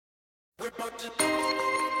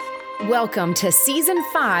Welcome to Season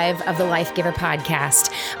 5 of the Life Giver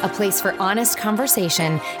Podcast, a place for honest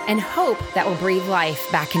conversation and hope that will breathe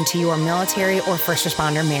life back into your military or first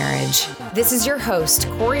responder marriage. This is your host,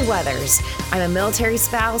 Corey Weathers. I'm a military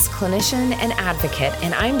spouse, clinician, and advocate,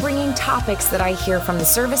 and I'm bringing topics that I hear from the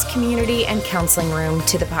service community and counseling room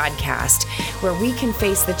to the podcast, where we can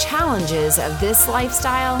face the challenges of this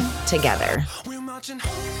lifestyle together.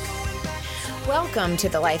 Welcome to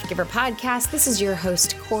the Life Giver Podcast. This is your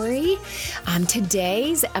host, Corey.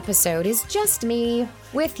 Today's episode is just me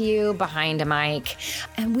with you behind a mic,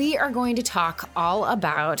 and we are going to talk all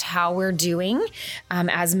about how we're doing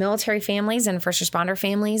as military families and first responder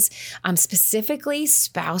families, specifically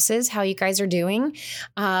spouses, how you guys are doing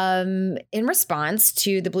in response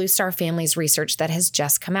to the Blue Star Families research that has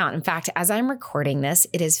just come out. In fact, as I'm recording this,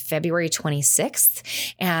 it is February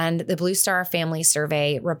 26th, and the Blue Star Family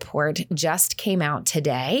Survey report just came out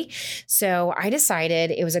today. So I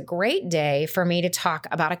decided it was a great day for me to talk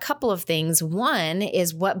about a couple of things. One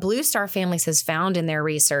is what Blue Star Families has found in their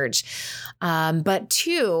research, but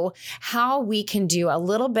two, how we can do a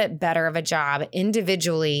little bit better of a job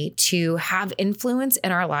individually to have influence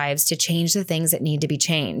in our lives to change the things that need to be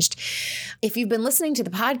changed. If you've been listening to the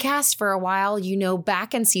podcast for a while, you know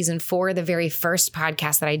back in Season 4, the very first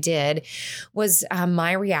podcast that I did was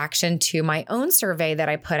my reaction to my own survey that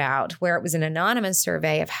I put out, where it was an anonymous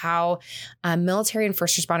survey of how military and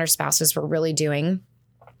first responder spouses were really doing.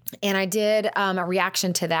 And I did a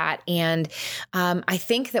reaction to that. And I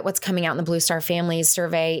think that what's coming out in the Blue Star Families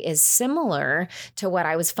survey is similar to what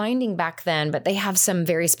I was finding back then, but they have some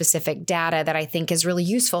very specific data that I think is really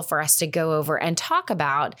useful for us to go over and talk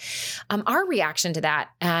about our reaction to that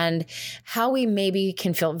and how we maybe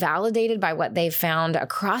can feel validated by what they've found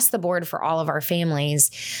across the board for all of our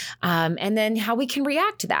families, and then how we can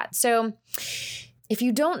react to that. So if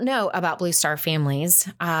you don't know about Blue Star Families,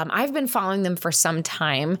 I've been following them for some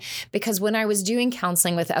time because when I was doing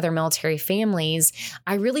counseling with other military families,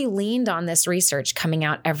 I really leaned on this research coming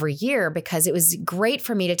out every year because it was great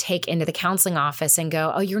for me to take into the counseling office and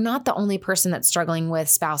go, oh, you're not the only person that's struggling with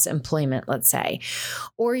spouse employment, let's say,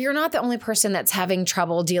 or you're not the only person that's having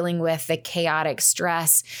trouble dealing with the chaotic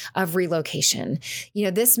stress of relocation. You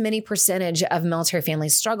know, this many percentage of military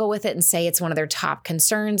families struggle with it and say it's one of their top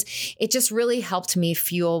concerns. It just really helped me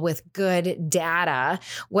fuel with good data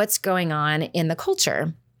what's going on in the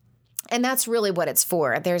culture. And that's really what it's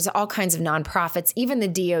for. There's all kinds of nonprofits. Even the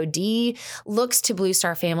DoD looks to Blue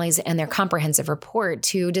Star Families and their comprehensive report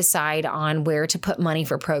to decide on where to put money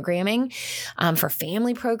for programming, for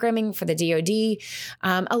family programming for the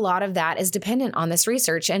DoD. A lot of that is dependent on this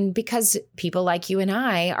research. And because people like you and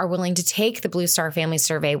I are willing to take the Blue Star Family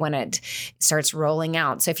Survey when it starts rolling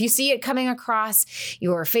out. So if you see it coming across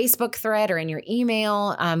your Facebook thread or in your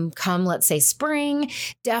email, come, let's say spring,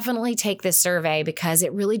 definitely take this survey because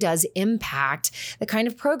it really does impact the kind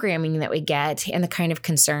of programming that we get and the kind of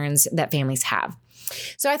concerns that families have.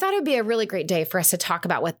 So I thought it'd be a really great day for us to talk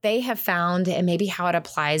about what they have found and maybe how it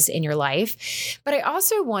applies in your life. But I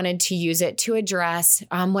also wanted to use it to address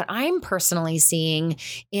what I'm personally seeing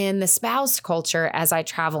in the spouse culture as I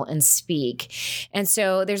travel and speak. And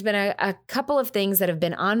so there's been a couple of things that have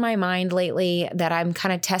been on my mind lately that I'm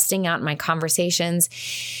kind of testing out in my conversations.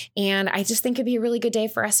 And I just think it'd be a really good day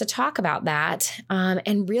for us to talk about that.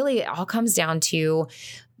 And really it all comes down to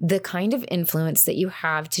the kind of influence that you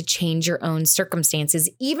have to change your own circumstances,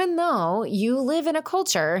 even though you live in a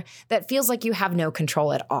culture that feels like you have no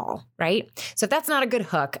control at all, right? So if that's not a good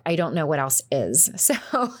hook, I don't know what else is. So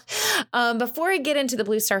before I get into the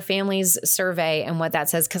Blue Star Families survey and what that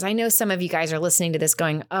says, because I know some of you guys are listening to this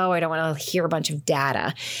going, oh, I don't want to hear a bunch of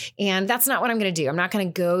data. And that's not what I'm going to do. I'm not going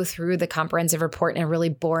to go through the comprehensive report in a really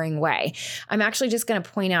boring way. I'm actually just going to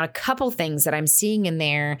point out a couple things that I'm seeing in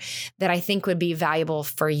there that I think would be valuable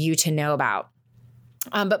for you to know about.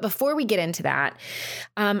 But before we get into that,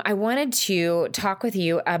 I wanted to talk with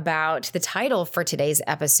you about the title for today's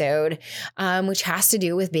episode, which has to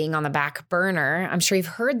do with being on the back burner. I'm sure you've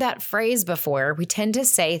heard that phrase before. We tend to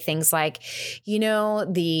say things like, you know,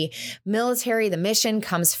 the military, the mission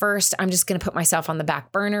comes first. I'm just going to put myself on the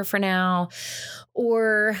back burner for now.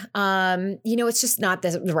 Or, you know, it's just not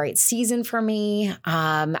the right season for me.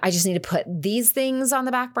 I just need to put these things on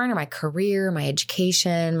the back burner, my career, my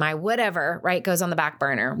education, my whatever, right, goes on the back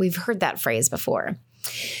burner. We've heard that phrase before.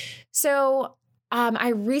 So I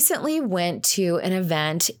recently went to an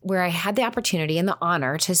event where I had the opportunity and the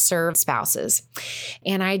honor to serve spouses.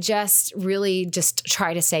 And I just really just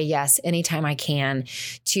try to say yes anytime I can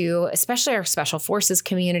to especially our special forces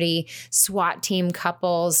community, SWAT team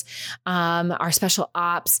couples, our special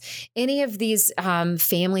ops, any of these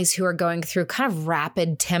families who are going through kind of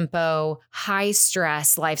rapid tempo, high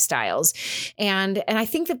stress lifestyles. And I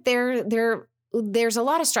think that there's a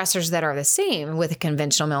lot of stressors that are the same with a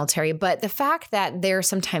conventional military, but the fact that they're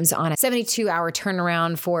sometimes on a 72-hour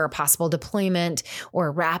turnaround for a possible deployment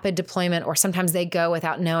or rapid deployment, or sometimes they go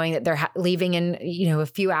without knowing that they're leaving in, a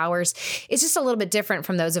few hours, it's just a little bit different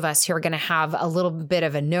from those of us who are going to have a little bit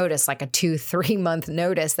of a notice, like a 2-3 month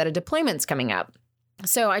notice that a deployment's coming up.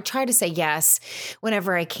 So I try to say yes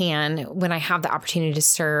whenever I can, when I have the opportunity to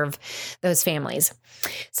serve those families.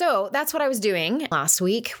 So that's what I was doing last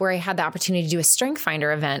week, where I had the opportunity to do a Strength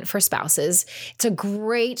Finder event for spouses. It's a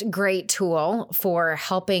great, great tool for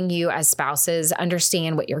helping you as spouses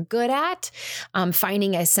understand what you're good at,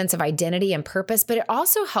 finding a sense of identity and purpose, but it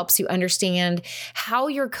also helps you understand how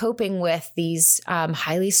you're coping with these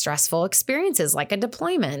highly stressful experiences like a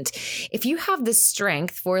deployment. If you have the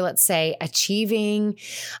strength for, let's say, achieving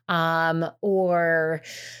or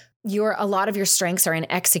a lot of your strengths are in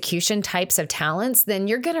execution types of talents, then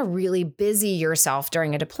you're going to really busy yourself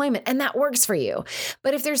during a deployment, and that works for you.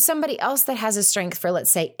 But if there's somebody else that has a strength for,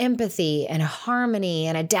 let's say, empathy and harmony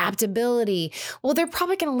and adaptability, well, they're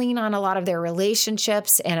probably going to lean on a lot of their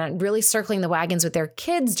relationships and really circling the wagons with their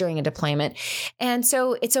kids during a deployment. And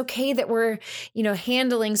so it's okay that we're,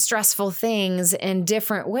 handling stressful things in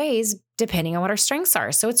different ways depending on what our strengths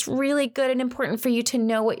are. So it's really good and important for you to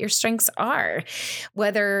know what your strengths are,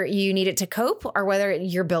 whether you need it to cope or whether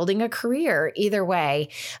you're building a career. Either way,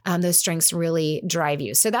 those strengths really drive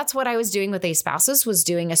you. So that's what I was doing with these spouses, was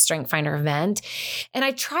doing a Strength Finder event. And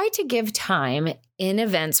I try to give time in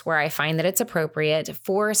events where I find that it's appropriate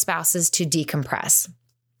for spouses to decompress.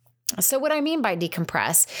 So what I mean by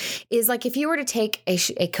decompress is, like, if you were to take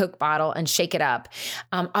a Coke bottle and shake it up,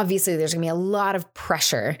 obviously there's going to be a lot of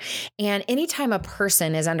pressure. And anytime a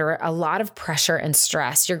person is under a lot of pressure and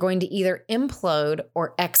stress, you're going to either implode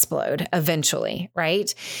or explode eventually,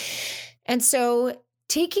 right? And so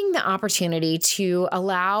taking the opportunity to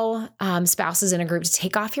allow spouses in a group to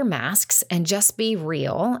take off your masks and just be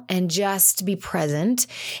real and just be present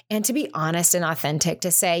and to be honest and authentic,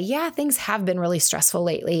 to say, yeah, things have been really stressful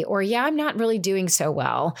lately, or yeah, I'm not really doing so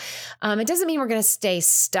well. It doesn't mean we're going to stay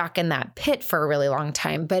stuck in that pit for a really long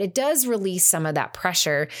time, but it does release some of that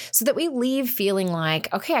pressure so that we leave feeling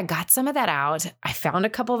like, okay, I got some of that out. I found a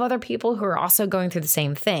couple of other people who are also going through the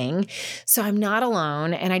same thing. So I'm not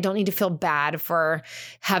alone, and I don't need to feel bad for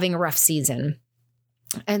having a rough season.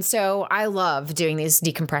 And so I love doing these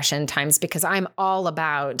decompression times because I'm all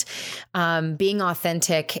about being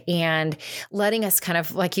authentic and letting us kind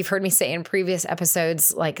of, like you've heard me say in previous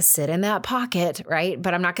episodes, like sit in that pocket, right?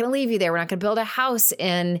 But I'm not going to leave you there. We're not going to build a house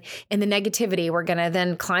in the negativity. We're going to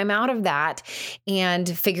then climb out of that and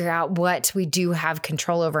figure out what we do have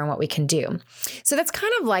control over and what we can do. So that's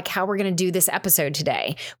kind of like how we're going to do this episode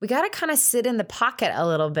today. We got to kind of sit in the pocket a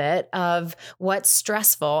little bit of what's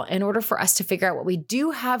stressful in order for us to figure out what we do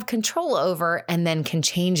have control over and then can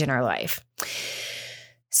change in our life.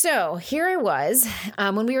 So here I was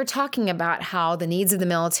when we were talking about how the needs of the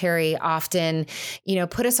military often,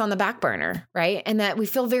 put us on the back burner, right? And that we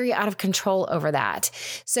feel very out of control over that.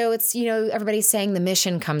 So it's, everybody's saying the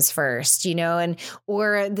mission comes first,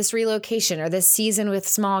 or this relocation or this season with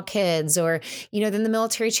small kids, or, then the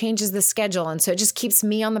military changes the schedule. And so it just keeps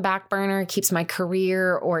me on the back burner, keeps my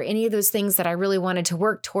career or any of those things that I really wanted to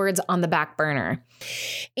work towards on the back burner.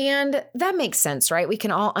 And that makes sense, right? We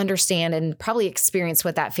can all understand and probably experience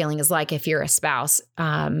what that feeling is like if you're a spouse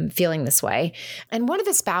feeling this way. And one of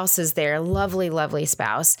the spouses there, lovely, lovely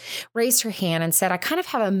spouse, raised her hand and said, I kind of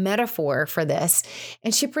have a metaphor for this.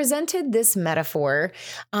 And she presented this metaphor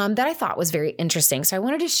that I thought was very interesting. So I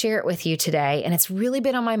wanted to share it with you today. And it's really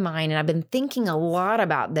been on my mind. And I've been thinking a lot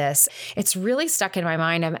about this. It's really stuck in my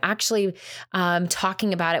mind. I'm actually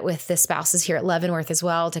talking about it with the spouses here at Leavenworth as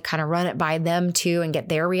well, to kind of run it by them too and get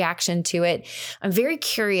their reaction to it. I'm very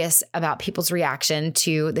curious about people's reaction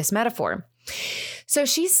to this metaphor. So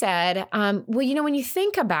she said, when you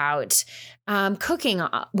think about cooking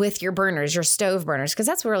with your burners, your stove burners, because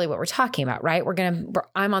that's really what we're talking about, right?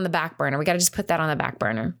 I'm on the back burner. We got to just put that on the back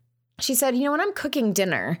burner. She said, when I'm cooking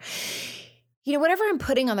dinner, whatever I'm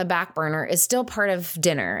putting on the back burner is still part of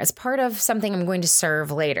dinner. It's part of something I'm going to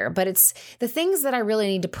serve later. But it's the things that I really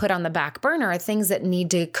need to put on the back burner are things that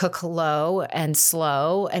need to cook low and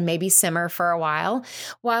slow and maybe simmer for a while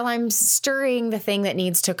I'm stirring the thing that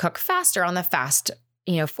needs to cook faster on the fast,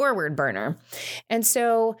 forward burner. And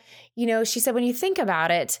so, she said, when you think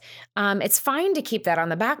about it, it's fine to keep that on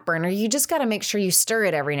the back burner. You just got to make sure you stir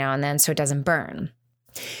it every now and then so it doesn't burn.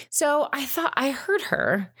 So I heard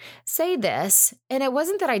her say this, and it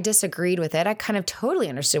wasn't that I disagreed with it. I kind of totally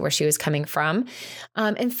understood where she was coming from.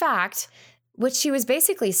 In fact, what she was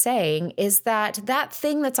basically saying is that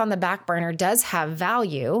thing that's on the back burner does have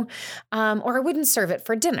value, or I wouldn't serve it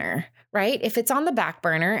for dinner, right? If it's on the back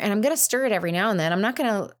burner and I'm going to stir it every now and then, I'm not going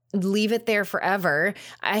to leave it there forever.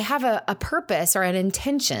 I have a purpose or an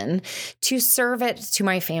intention to serve it to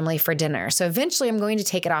my family for dinner. So eventually I'm going to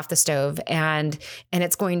take it off the stove and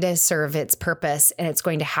it's going to serve its purpose and it's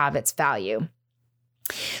going to have its value.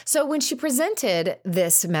 So when she presented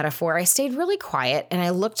this metaphor, I stayed really quiet and I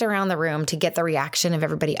looked around the room to get the reaction of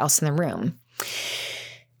everybody else in the room.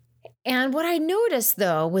 And what I noticed,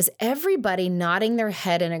 though, was everybody nodding their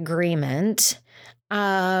head in agreement,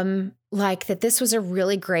 like that this was a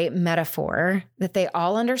really great metaphor that they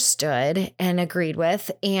all understood and agreed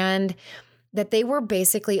with, and that they were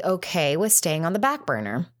basically okay with staying on the back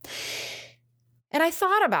burner. And I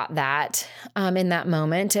thought about that in that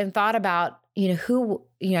moment and thought about, who,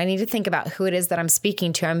 I need to think about who it is that I'm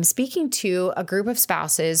speaking to. I'm speaking to a group of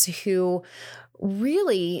spouses who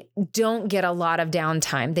really don't get a lot of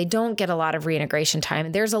downtime. They don't get a lot of reintegration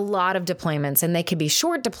time. There's a lot of deployments, and they could be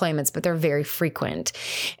short deployments, but they're very frequent.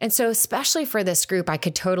 And so especially for this group, I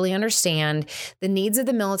could totally understand the needs of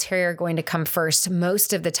the military are going to come first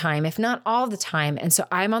most of the time, if not all the time. And so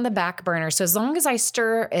I'm on the back burner. So as long as I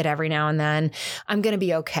stir it every now and then, I'm going to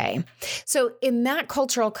be okay. So in that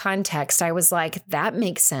cultural context, I was like, that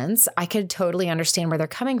makes sense. I could totally understand where they're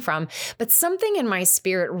coming from. But something in my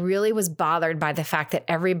spirit really was bothered by the fact that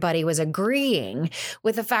everybody was agreeing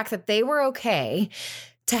with the fact that they were okay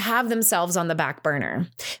to have themselves on the back burner.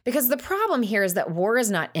 Because the problem here is that war is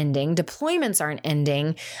not ending. Deployments aren't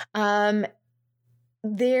ending.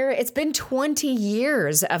 It's been 20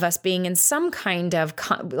 years of us being in some kind of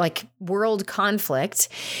world conflict.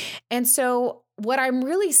 And so what I'm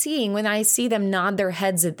really seeing when I see them nod their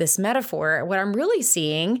heads at this metaphor, what I'm really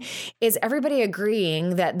seeing is everybody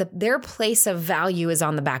agreeing that their place of value is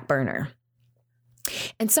on the back burner.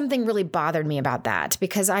 And something really bothered me about that,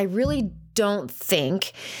 because I really don't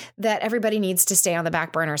think that everybody needs to stay on the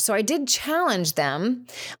back burner. So I did challenge them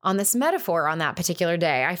on this metaphor on that particular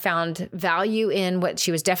day. I found value in what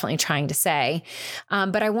she was definitely trying to say,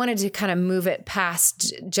 but I wanted to kind of move it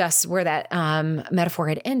past just where that metaphor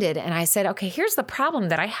had ended. And I said, okay, here's the problem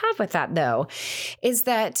that I have with that, though, is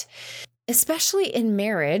that especially in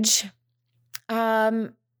marriage,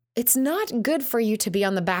 it's not good for you to be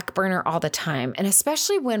on the back burner all the time. And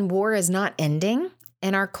especially when war is not ending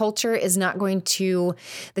and our culture is not going to,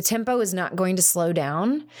 the tempo is not going to slow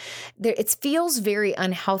down. It feels very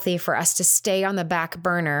unhealthy for us to stay on the back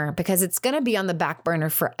burner, because it's going to be on the back burner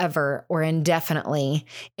forever or indefinitely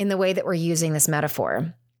in the way that we're using this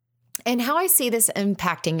metaphor. And how I see this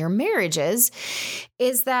impacting your marriages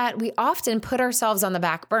is that we often put ourselves on the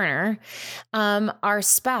back burner. Our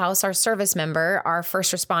spouse, our service member, our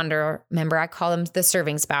first responder member, I call them the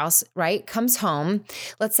serving spouse, right, comes home.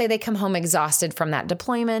 Let's say they come home exhausted from that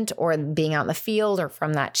deployment or being out in the field or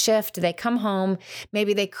from that shift. They come home,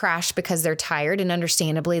 maybe they crash because they're tired, and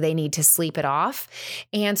understandably they need to sleep it off.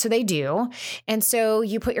 And so they do. And so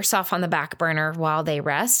you put yourself on the back burner while they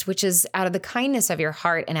rest, which is out of the kindness of your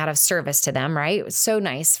heart and out of service to them, right? It's so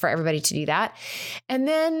nice for everybody to do that. And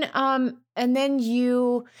then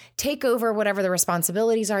you take over whatever the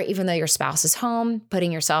responsibilities are, even though your spouse is home,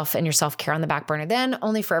 putting yourself and your self-care on the back burner, then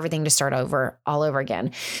only for everything to start over all over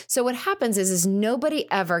again. So what happens is nobody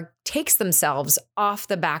ever takes themselves off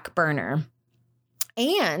the back burner.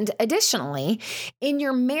 And additionally, in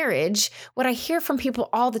your marriage, what I hear from people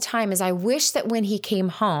all the time is, I wish that when he came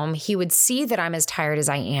home, he would see that I'm as tired as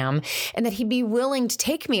I am, and that he'd be willing to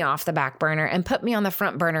take me off the back burner and put me on the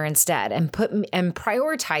front burner instead, and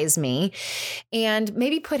prioritize me, and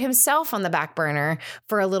maybe put himself on the back burner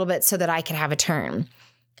for a little bit so that I could have a turn.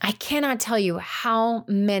 I cannot tell you how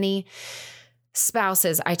many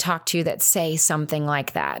spouses I talk to that say something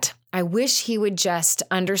like that. I wish he would just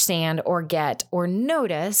understand or get or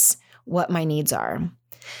notice what my needs are.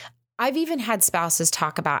 I've even had spouses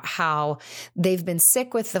talk about how they've been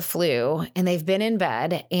sick with the flu and they've been in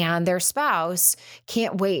bed, and their spouse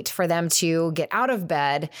can't wait for them to get out of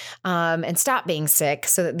bed and stop being sick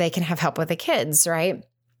so that they can have help with the kids, right?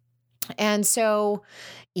 And so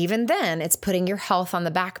even then, it's putting your health on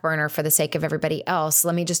the back burner for the sake of everybody else.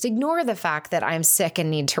 Let me just ignore the fact that I'm sick and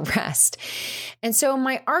need to rest. And so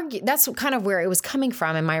that's kind of where it was coming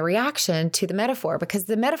from in my reaction to the metaphor, because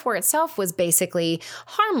the metaphor itself was basically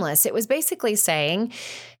harmless. It was basically saying,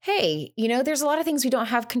 hey, there's a lot of things we don't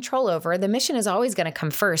have control over. The mission is always going to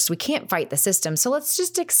come first. We can't fight the system. So let's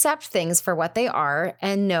just accept things for what they are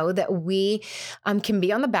and know that we can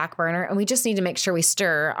be on the back burner, and we just need to make sure we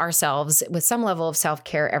stir ourselves with some level of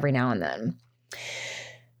self-care every now and then.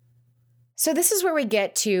 So this is where we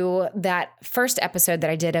get to that first episode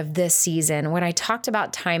that I did of this season when I talked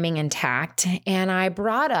about timing and tact, and I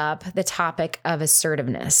brought up the topic of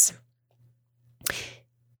assertiveness.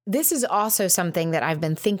 This is also something that I've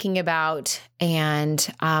been thinking about and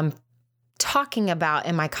talking about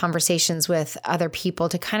in my conversations with other people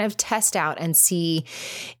to kind of test out and see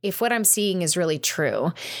if what I'm seeing is really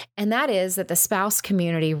true. And that is that the spouse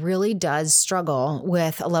community really does struggle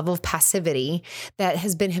with a level of passivity that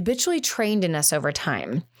has been habitually trained in us over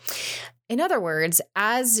time. In other words,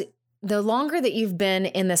 the longer that you've been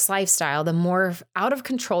in this lifestyle, the more out of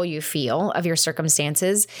control you feel of your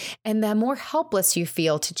circumstances and the more helpless you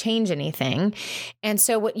feel to change anything. And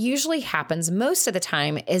so what usually happens most of the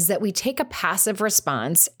time is that we take a passive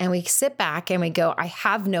response and we sit back and we go, I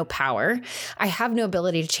have no power. I have no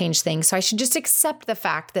ability to change things. So I should just accept the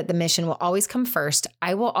fact that the mission will always come first.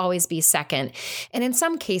 I will always be second. And in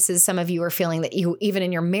some cases, some of you are feeling that even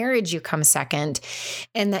in your marriage, you come second,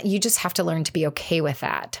 and that you just have to learn to be okay with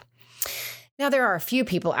that. Now, there are a few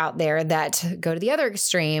people out there that go to the other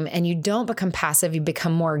extreme and you don't become passive, you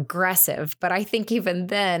become more aggressive. But I think even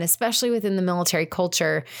then, especially within the military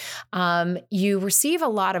culture, you receive a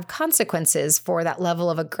lot of consequences for that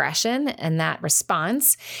level of aggression and that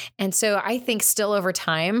response. And so I think still over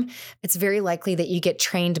time, it's very likely that you get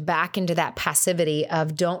trained back into that passivity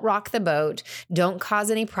of don't rock the boat, don't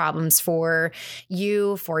cause any problems for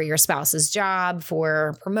you, for your spouse's job,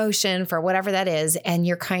 for promotion, for whatever that is. And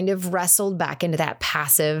you're kind of wrestled back into that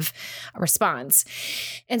passive response.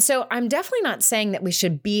 And so I'm definitely not saying that we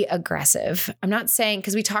should be aggressive. I'm not saying,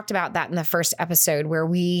 because we talked about that in the first episode, where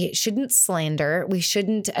we shouldn't slander, we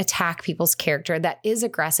shouldn't attack people's character. That is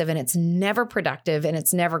aggressive and it's never productive and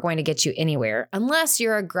it's never going to get you anywhere unless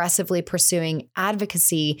you're aggressively pursuing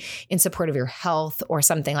advocacy in support of your health or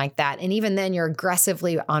something like that. And even then you're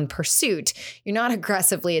aggressively on pursuit. You're not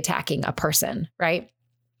aggressively attacking a person, right?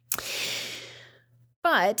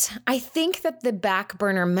 But I think that the back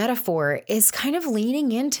burner metaphor is kind of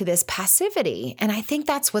leaning into this passivity. And I think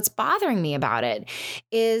that's what's bothering me about it,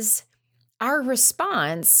 is our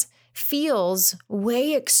response feels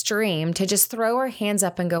way extreme to just throw our hands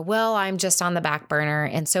up and go, well, I'm just on the back burner.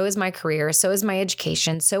 And so is my career. So is my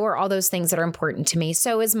education. So are all those things that are important to me.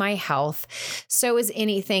 So is my health. So is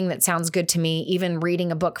anything that sounds good to me, even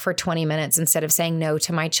reading a book for 20 minutes instead of saying no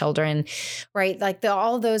to my children, right? Like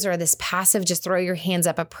all of those are this passive, just throw your hands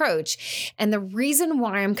up approach. And the reason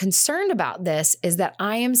why I'm concerned about this is that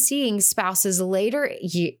I am seeing spouses later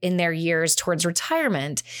in their years towards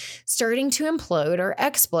retirement starting to implode or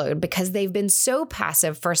explode, because they've been so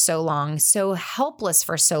passive for so long, so helpless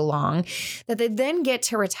for so long, that they then get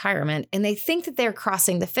to retirement and they think that they're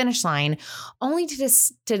crossing the finish line, only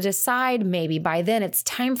to decide maybe by then it's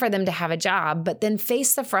time for them to have a job, but then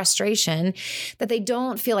face the frustration that they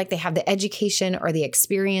don't feel like they have the education or the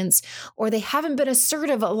experience, or they haven't been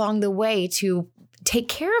assertive along the way to take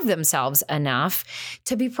care of themselves enough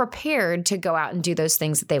to be prepared to go out and do those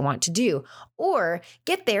things that they want to do, or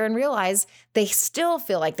get there and realize they still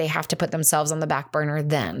feel like they have to put themselves on the back burner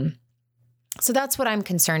then. So that's what I'm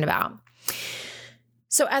concerned about.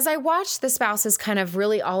 So as I watch the spouses kind of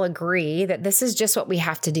really all agree that this is just what we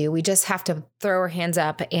have to do, we just have to throw our hands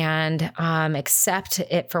up and accept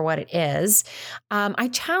it for what it is, I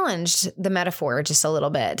challenged the metaphor just a little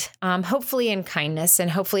bit, hopefully in kindness,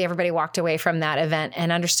 and hopefully everybody walked away from that event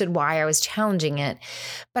and understood why I was challenging it.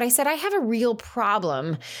 But I said, I have a real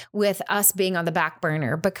problem with us being on the back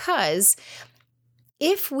burner, because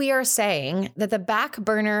if we are saying that the back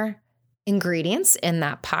burner ingredients in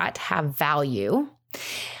that pot have value,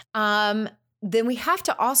 then we have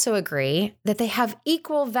to also agree that they have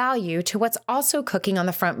equal value to what's also cooking on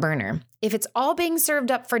the front burner. If it's all being served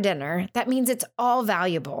up for dinner, that means it's all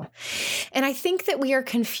valuable. And I think that we are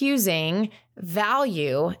confusing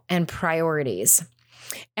value and priorities.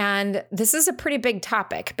 And this is a pretty big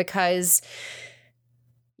topic because,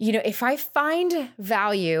 if I find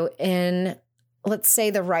value in, let's say,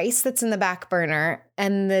 the rice that's in the back burner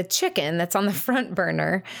and the chicken that's on the front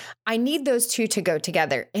burner, I need those two to go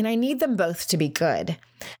together, and I need them both to be good.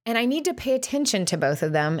 And I need to pay attention to both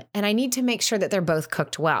of them, and I need to make sure that they're both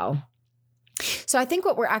cooked well. So I think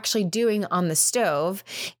what we're actually doing on the stove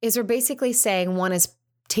is we're basically saying one is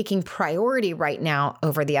taking priority right now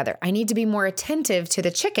over the other. I need to be more attentive to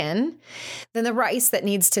the chicken than the rice that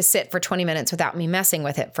needs to sit for 20 minutes without me messing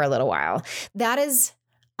with it for a little while. That is,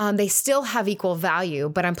 they still have equal value,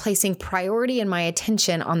 but I'm placing priority and my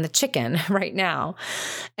attention on the chicken right now.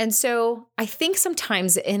 And so I think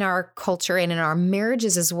sometimes in our culture and in our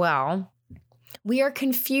marriages as well, we are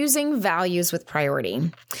confusing values with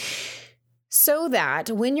priority. So that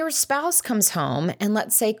when your spouse comes home and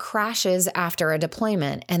let's say crashes after a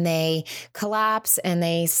deployment and they collapse and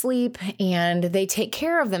they sleep and they take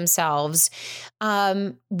care of themselves,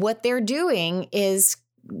 what they're doing is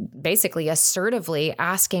basically assertively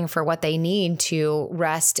asking for what they need to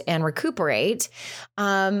rest and recuperate.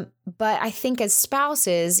 But I think as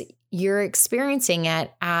spouses, you're experiencing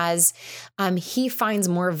it as he finds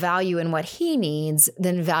more value in what he needs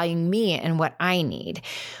than valuing me and what I need.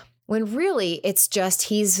 When really it's just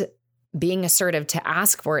he's being assertive to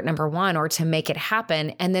ask for it, number one, or to make it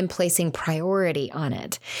happen, and then placing priority on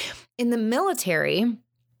it. In the military,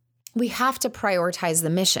 we have to prioritize the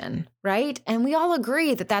mission, right? And we all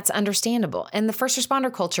agree that that's understandable. In the first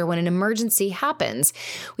responder culture, when an emergency happens,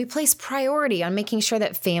 we place priority on making sure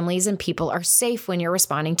that families and people are safe when you're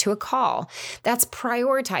responding to a call. That's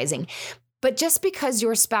prioritizing. But just because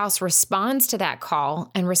your spouse responds to that call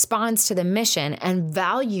and responds to the mission and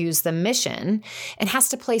values the mission and has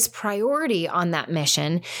to place priority on that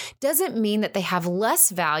mission doesn't mean that they have less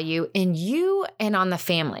value in you and on the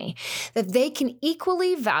family, that they can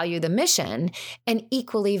equally value the mission and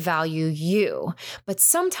equally value you. But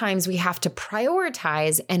sometimes we have to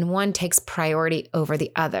prioritize and one takes priority over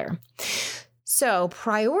the other. So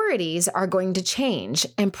priorities are going to change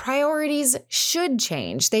and priorities should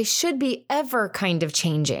change. They should be ever kind of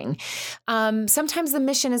changing. Sometimes the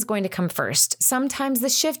mission is going to come first. Sometimes the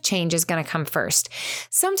shift change is going to come first.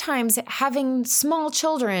 Sometimes having small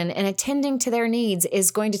children and attending to their needs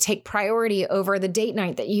is going to take priority over the date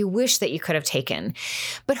night that you wish that you could have taken.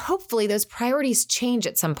 But hopefully those priorities change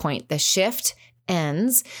at some point. The shift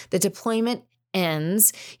ends, the deployment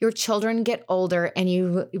ends, your children get older, and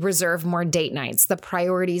you reserve more date nights. The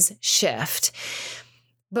priorities shift.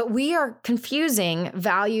 But we are confusing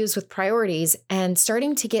values with priorities and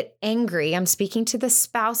starting to get angry. I'm speaking to the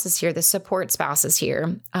spouses here, the support spouses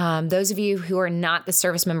here, those of you who are not the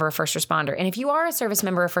service member or first responder. And if you are a service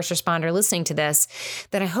member or first responder listening to this,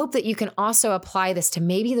 then I hope that you can also apply this to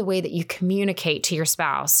maybe the way that you communicate to your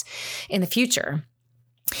spouse in the future.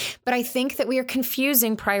 But I think that we are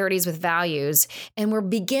confusing priorities with values, and we're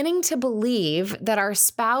beginning to believe that our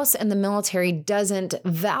spouse in the military doesn't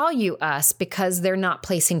value us because they're not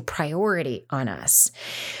placing priority on us.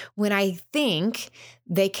 When I think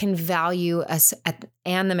they can value us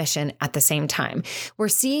and the mission at the same time. We're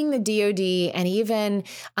seeing the DoD and even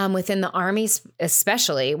within the Army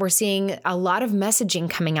especially, we're seeing a lot of messaging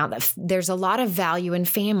coming out that there's a lot of value in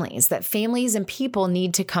families, that families and people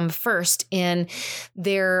need to come first in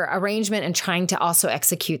their arrangement and trying to also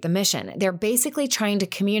execute the mission. They're basically trying to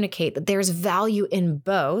communicate that there's value in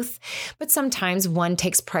both, but sometimes one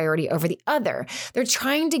takes priority over the other. They're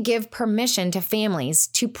trying to give permission to families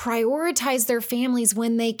to prioritize their families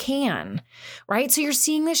when they can, right? So you're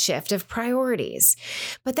seeing the shift of priorities,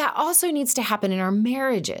 but that also needs to happen in our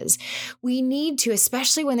marriages. We need to,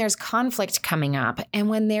 especially when there's conflict coming up and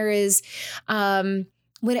when there is, when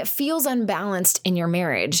it feels unbalanced in your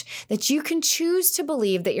marriage, that you can choose to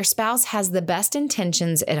believe that your spouse has the best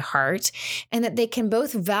intentions at heart and that they can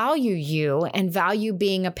both value you and value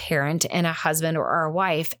being a parent and a husband or a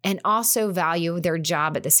wife and also value their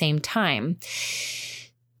job at the same time.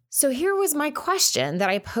 So here was my question that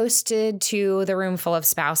I posted to the room full of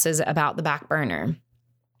spouses about the Backburner.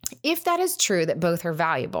 If that is true that both are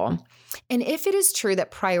valuable, and if it is true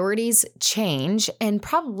that priorities change and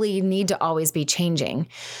probably need to always be changing,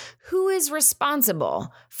 who is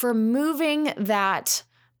responsible for moving that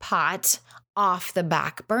pot off the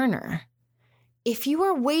back burner? If you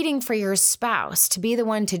are waiting for your spouse to be the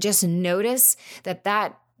one to just notice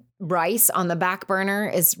that rice on the back burner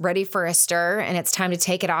is ready for a stir and it's time to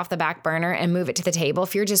take it off the back burner and move it to the table,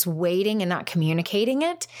 if you're just waiting and not communicating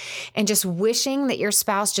it and just wishing that your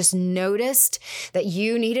spouse just noticed that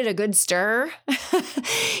you needed a good stir,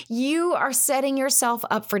 you are setting yourself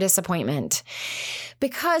up for disappointment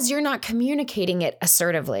because you're not communicating it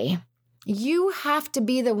assertively. You have to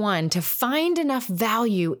be the one to find enough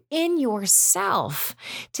value in yourself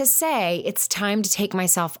to say it's time to take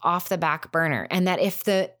myself off the back burner. And that if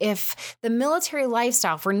the military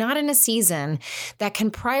lifestyle, if we're not in a season that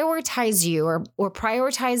can prioritize you or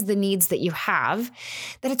prioritize the needs that you have,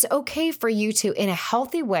 that it's okay for you to, in a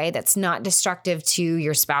healthy way that's not destructive to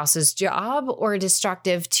your spouse's job or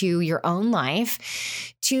destructive to your own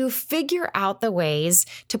life, to figure out the ways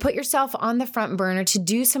to put yourself on the front burner to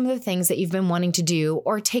do some of the things that you've been wanting to do,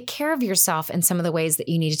 or take care of yourself in some of the ways that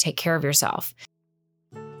you need to take care of yourself.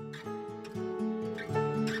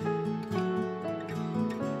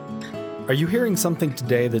 Are you hearing something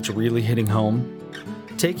today that's really hitting home?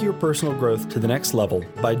 Take your personal growth to the next level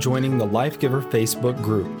by joining the Life Giver Facebook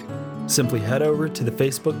group. Simply head over to the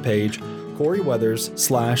Facebook page, Corey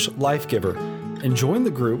Weathers/LifeGiver, and join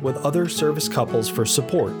the group with other service couples for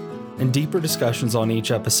support and deeper discussions on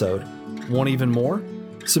each episode. Want even more?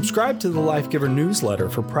 Subscribe to the Life Giver newsletter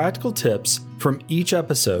for practical tips from each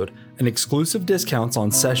episode and exclusive discounts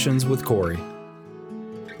on sessions with Corey.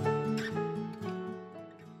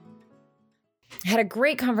 I had a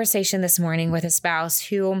great conversation this morning with a spouse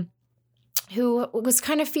who was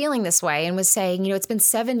kind of feeling this way and was saying, it's been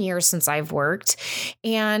 7 years since I've worked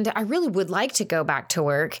and I really would like to go back to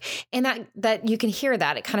work. And that you can hear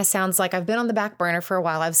that. It kind of sounds like I've been on the back burner for a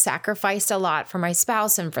while. I've sacrificed a lot for my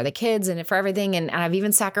spouse and for the kids and for everything. And I've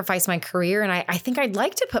even sacrificed my career. And I think I'd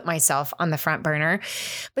like to put myself on the front burner.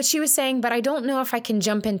 But she was saying, but I don't know if I can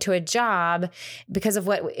jump into a job because of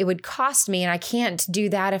what it would cost me. And I can't do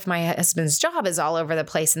that if my husband's job is all over the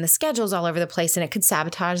place and the schedule's all over the place and it could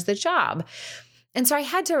sabotage the job. And so I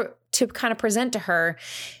had to kind of present to her,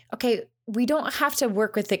 okay, we don't have to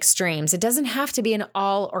work with extremes. It doesn't have to be an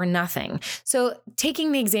all or nothing. So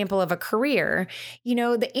taking the example of a career,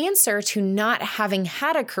 the answer to not having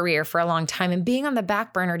had a career for a long time and being on the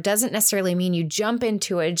back burner doesn't necessarily mean you jump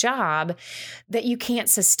into a job that you can't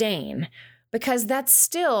sustain, because that's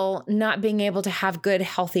still not being able to have good,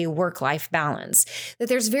 healthy work-life balance. That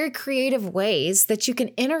there's very creative ways that you can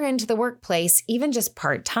enter into the workplace, even just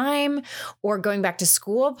part-time or going back to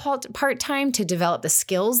school part-time to develop the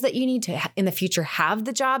skills that you need to in the future have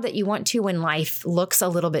the job that you want to when life looks a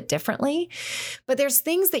little bit differently. But there's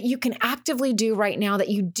things that you can actively do right now that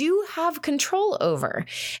you do have control over.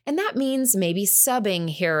 And that means maybe subbing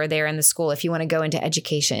here or there in the school if you want to go into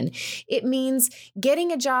education. It means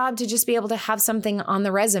getting a job to just be able to have something on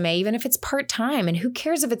the resume, even if it's part-time. And who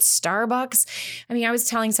cares if it's Starbucks? I mean, I was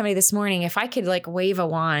telling somebody this morning, if I could wave a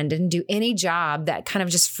wand and do any job that kind of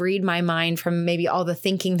just freed my mind from maybe all the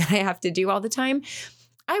thinking that I have to do all the time,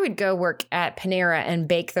 I would go work at Panera and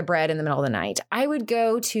bake the bread in the middle of the night. I would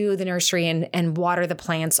go to the nursery and water the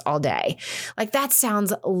plants all day. That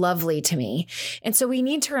sounds lovely to me. And so we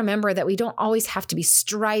need to remember that we don't always have to be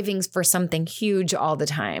striving for something huge all the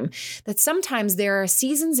time. That sometimes there are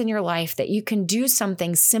seasons in your life that you can do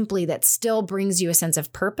something simply that still brings you a sense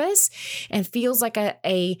of purpose and feels like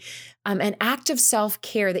an act of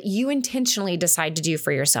self-care that you intentionally decide to do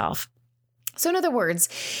for yourself. So in other words,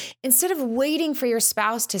 instead of waiting for your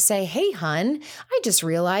spouse to say, hey, hun, I just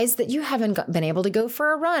realized that you haven't been able to go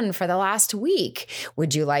for a run for the last week.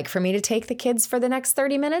 Would you like for me to take the kids for the next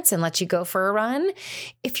 30 minutes and let you go for a run?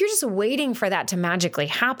 If you're just waiting for that to magically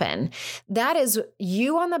happen, that is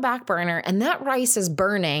you on the back burner and that rice is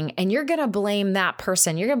burning and you're going to blame that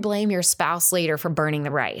person. You're going to blame your spouse later for burning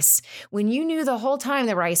the rice when you knew the whole time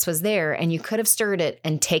the rice was there and you could have stirred it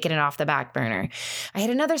and taken it off the back burner. I had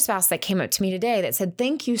another spouse that came up to me today that said,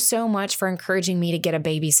 thank you so much for encouraging me to get a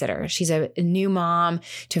babysitter. She's a new mom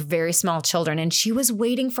to very small children, and she was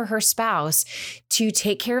waiting for her spouse to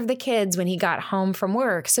take care of the kids when he got home from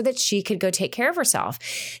work so that she could go take care of herself.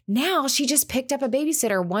 Now she just picked up a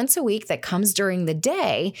babysitter once a week that comes during the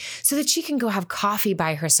day so that she can go have coffee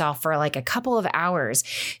by herself for a couple of hours.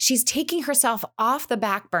 She's taking herself off the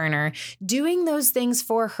back burner, doing those things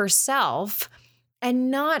for herself,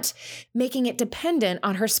 and not making it dependent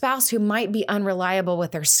on her spouse who might be unreliable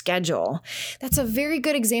with their schedule. That's a very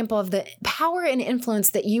good example of the power and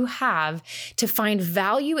influence that you have to find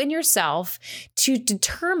value in yourself, to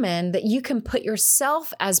determine that you can put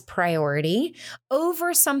yourself as priority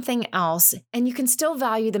over something else, and you can still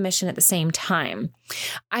value the mission at the same time.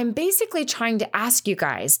 I'm basically trying to ask you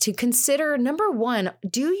guys to consider, number one,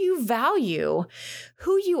 do you value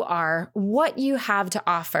who you are, what you have to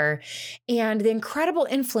offer, and the incredible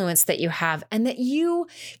influence that you have, and that you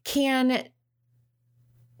can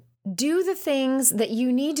do the things that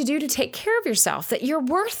you need to do to take care of yourself, that you're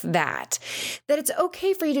worth that it's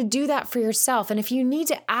okay for you to do that for yourself. And if you need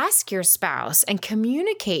to ask your spouse and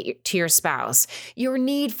communicate to your spouse your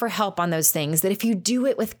need for help on those things, that if you do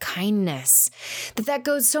it with kindness, that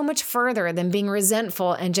goes so much further than being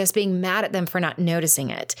resentful and just being mad at them for not noticing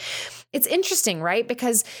it. It's interesting, right?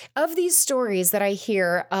 Because of these stories that I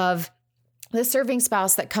hear of the serving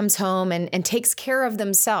spouse that comes home and takes care of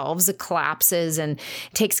themselves, collapses and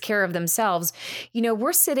takes care of themselves,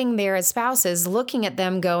 we're sitting there as spouses looking at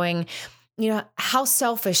them going, how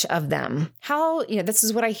selfish of them, this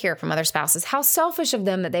is what I hear from other spouses, how selfish of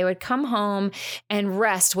them that they would come home and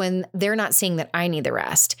rest when they're not seeing that I need the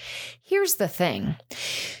rest. Here's the thing.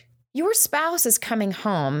 Your spouse is coming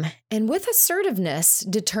home and with assertiveness,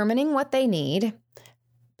 determining what they need,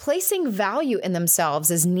 placing value in themselves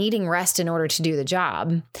as needing rest in order to do the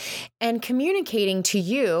job, and communicating to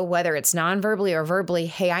you, whether it's non-verbally or verbally,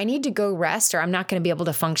 hey, I need to go rest or I'm not going to be able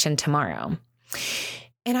to function tomorrow.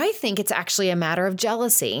 And I think it's actually a matter of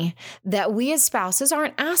jealousy that we as spouses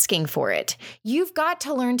aren't asking for it. You've got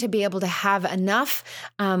to learn to be able to have enough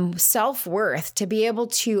self-worth to be able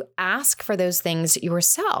to ask for those things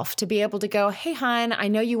yourself, to be able to go, hey, hon, I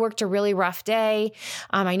know you worked a really rough day.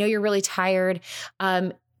 I know you're really tired.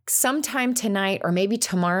 Sometime tonight or maybe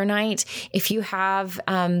tomorrow night, if you have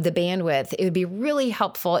the bandwidth, it would be really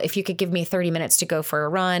helpful if you could give me 30 minutes to go for a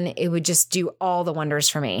run. It would just do all the wonders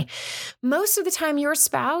for me. Most of the time, your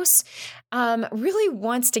spouse really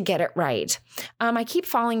wants to get it right. I keep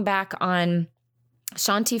falling back on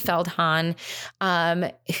Shanti Feldhahn,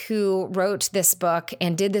 who wrote this book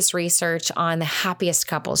and did this research on the happiest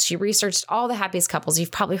couples. She researched all the happiest couples.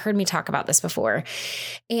 You've probably heard me talk about this before.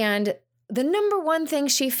 And the number one thing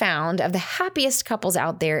she found of the happiest couples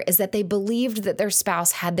out there is that they believed that their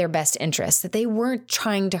spouse had their best interests, that they weren't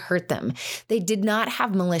trying to hurt them. They did not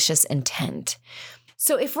have malicious intent.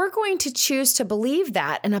 So if we're going to choose to believe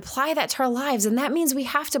that and apply that to our lives, and that means we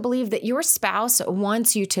have to believe that your spouse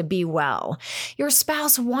wants you to be well. Your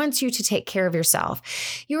spouse wants you to take care of yourself.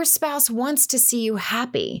 Your spouse wants to see you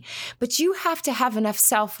happy, but you have to have enough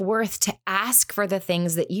self-worth to ask for the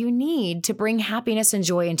things that you need to bring happiness and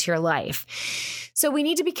joy into your life. So we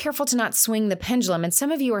need to be careful to not swing the pendulum. And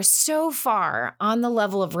some of you are so far on the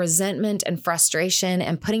level of resentment and frustration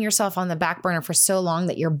and putting yourself on the back burner for so long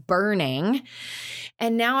that you're burning.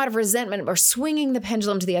 And now out of resentment, we're swinging the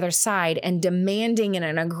pendulum to the other side and demanding in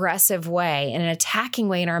an aggressive way, in an attacking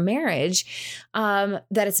way in our marriage, that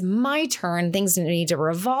it's my turn. Things need to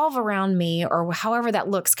revolve around me, or however that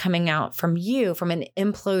looks coming out from you, from an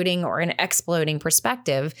imploding or an exploding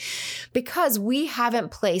perspective, because we haven't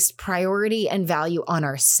placed priority and value on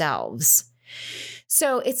ourselves.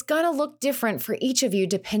 So it's going to look different for each of you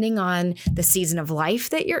depending on the season of life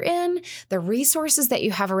that you're in, the resources that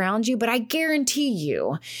you have around you. But I guarantee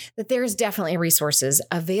you that there's definitely resources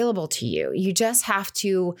available to you. You just have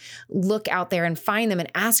to look out there and find them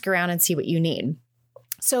and ask around and see what you need.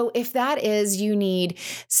 So if that is you need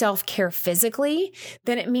self-care physically,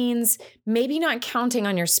 then it means maybe not counting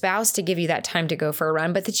on your spouse to give you that time to go for a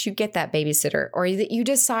run, but that you get that babysitter, or that you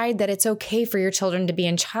decide that it's okay for your children to be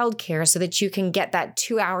in childcare so that you can get that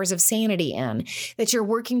 2 hours of sanity in, that you're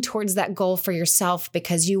working towards that goal for yourself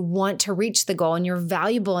because you want to reach the goal and you're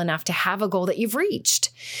valuable enough to have a goal that you've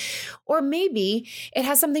reached. Or maybe it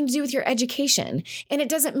has something to do with your education. And it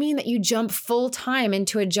doesn't mean that you jump full time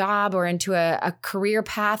into a job or into a career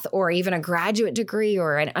path or even a graduate degree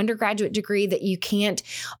or an undergraduate degree, that you can't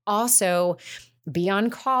also be on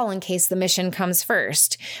call in case the mission comes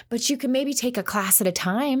first. But you can maybe take a class at a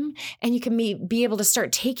time, and you can be able to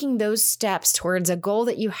start taking those steps towards a goal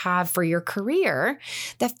that you have for your career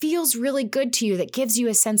that feels really good to you, that gives you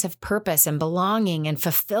a sense of purpose and belonging and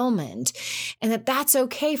fulfillment, and that's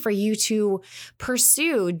okay for you to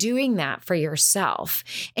pursue doing that for yourself.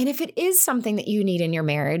 And if it is something that you need in your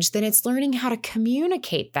marriage, then it's learning how to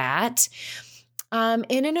communicate that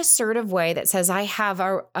in an assertive way that says, I have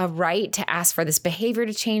a right to ask for this behavior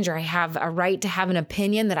to change, or I have a right to have an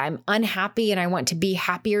opinion that I'm unhappy and I want to be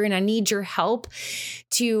happier and I need your help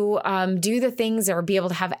to do the things or be able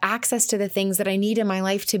to have access to the things that I need in my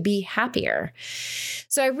life to be happier.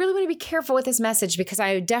 So I really want to be careful with this message, because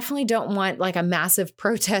I definitely don't want like a massive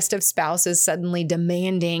protest of spouses suddenly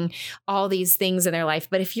demanding all these things in their life.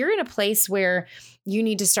 But if you're in a place where you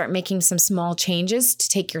need to start making some small changes to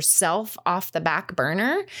take yourself off the back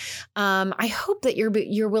burner, I hope that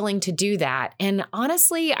you're willing to do that. And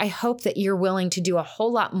honestly, I hope that you're willing to do a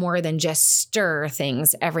whole lot more than just stir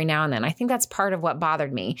things every now and then. I think that's part of what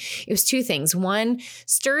bothered me. It was two things. One,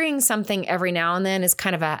 stirring something every now and then is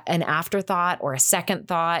kind of an afterthought or a second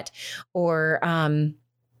thought, or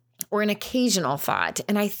or an occasional thought.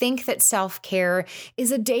 And I think that self-care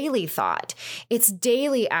is a daily thought. It's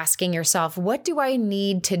daily asking yourself, what do I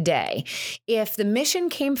need today? If the mission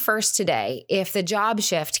came first today, if the job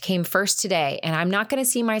shift came first today, and I'm not going to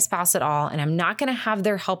see my spouse at all, and I'm not going to have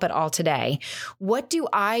their help at all today, what do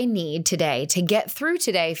I need today to get through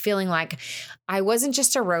today feeling like I wasn't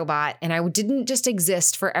just a robot and I didn't just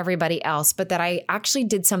exist for everybody else, but that I actually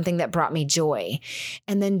did something that brought me joy?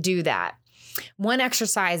 And then do that. One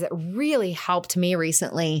exercise that really helped me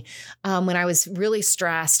recently when I was really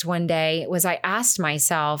stressed one day was I asked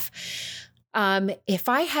myself, if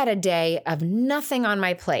I had a day of nothing on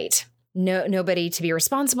my plate, nobody to be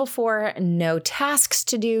responsible for, no tasks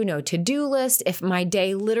to do, no to-do list, if my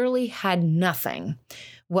day literally had nothing,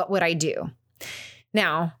 what would I do?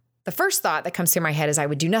 Now, the first thought that comes through my head is I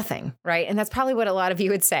would do nothing, right? And that's probably what a lot of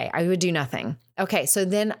you would say. I would do nothing. Okay, so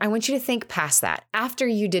then I want you to think past that. After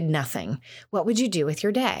you did nothing, what would you do with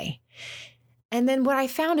your day? And then what I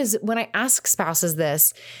found is when I ask spouses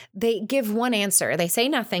this, they give one answer. They say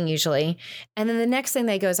nothing usually. And then the next thing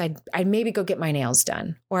they go is I'd maybe go get my nails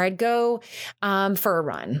done, or I'd go for a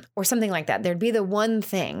run or something like that. There'd be the one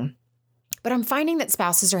thing. But I'm finding that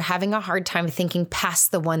spouses are having a hard time thinking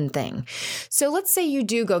past the one thing. So let's say you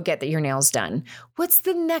do go get your nails done. What's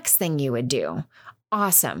the next thing you would do?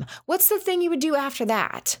 Awesome. What's the thing you would do after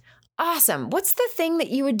that? Awesome. What's the thing that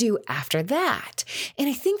you would do after that? And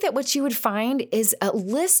I think that what you would find is a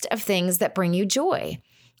list of things that bring you joy.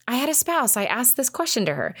 I had a spouse, I asked this question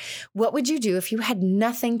to her. What would you do if you had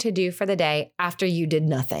nothing to do for the day after you did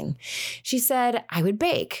nothing? She said, I would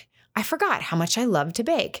bake. I forgot how much I love to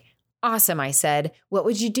bake. Awesome, I said. What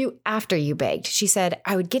would you do after you baked? She said,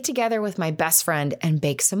 I would get together with my best friend and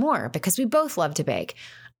bake some more because we both love to bake.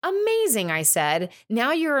 Amazing, I said.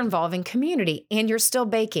 Now you're involving community and you're still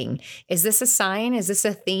baking. Is this a sign? Is this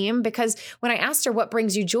a theme? Because when I asked her what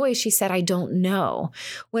brings you joy, she said, I don't know.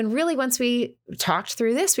 When really once we talked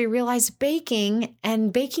through this, we realized baking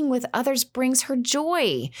and baking with others brings her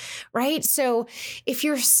joy, right? So if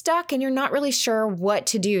you're stuck and you're not really sure what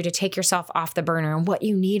to do to take yourself off the burner and what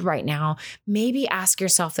you need right now, maybe ask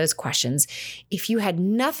yourself those questions. If you had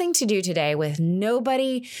nothing to do today with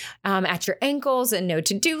nobody at your ankles and no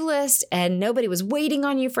to-do list and nobody was waiting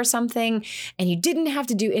on you for something and you didn't have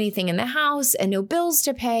to do anything in the house and no bills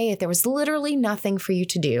to pay, if there was literally nothing for you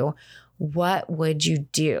to do, what would you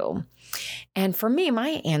do? And for me,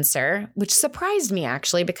 my answer, which surprised me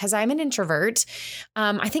actually, because I'm an introvert,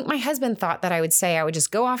 I think my husband thought that I would say I would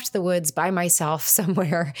just go off to the woods by myself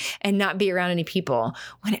somewhere and not be around any people,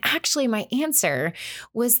 when actually my answer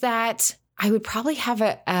was that I would probably have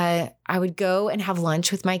I would go and have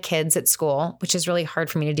lunch with my kids at school, which is really hard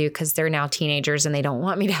for me to do because they're now teenagers and they don't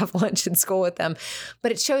want me to have lunch at school with them.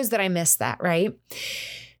 But it shows that I miss that, right?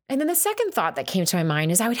 And then the second thought that came to my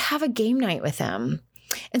mind is I would have a game night with them.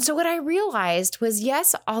 And so what I realized was,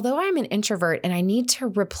 yes, although I'm an introvert and I need to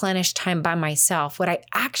replenish time by myself, what I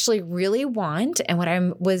actually really want and what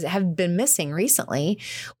have been missing recently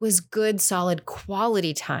was good, solid,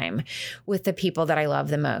 quality time with the people that I love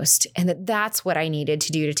the most. And that's what I needed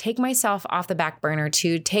to do to take myself off the back burner,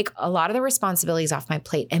 to take a lot of the responsibilities off my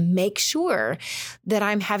plate and make sure that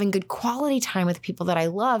I'm having good quality time with people that I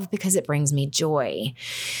love because it brings me joy.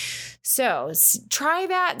 So try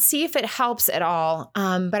that, see if it helps at all.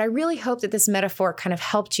 But I really hope that this metaphor kind of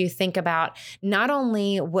helped you think about not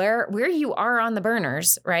only where you are on the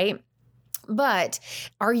burners, right? But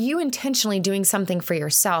are you intentionally doing something for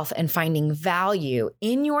yourself and finding value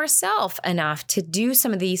in yourself enough to do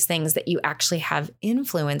some of these things that you actually have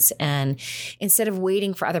influence in instead of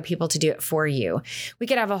waiting for other people to do it for you? We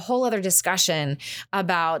could have a whole other discussion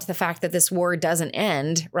about the fact that this war doesn't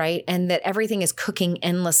end, right? And that everything is cooking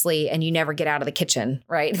endlessly and you never get out of the kitchen,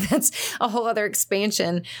 right? That's a whole other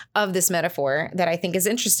expansion of this metaphor that I think is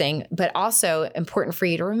interesting, but also important for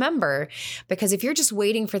you to remember, because if you're just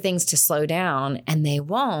waiting for things to slow down and they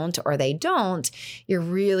won't or they don't, you're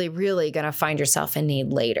really, really going to find yourself in need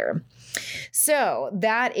later. So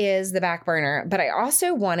that is the back burner. But I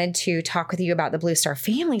also wanted to talk with you about the Blue Star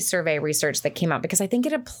Family Survey research that came out because I think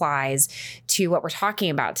it applies to what we're talking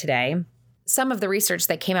about today. Some of the research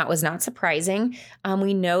that came out was not surprising.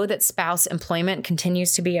 We know that spouse employment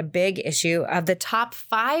continues to be a big issue. Of the top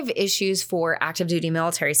 5 issues for active duty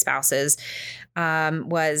military spouses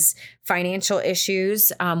was financial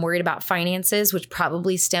issues, worried about finances, which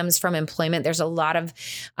probably stems from employment. There's a lot of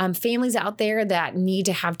families out there that need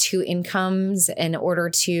to have 2 incomes in order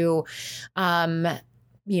to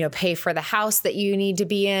pay for the house that you need to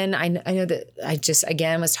be in. I know that I just,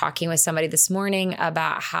 again, was talking with somebody this morning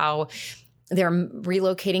about how They're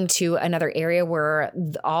relocating to another area where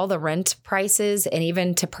all the rent prices and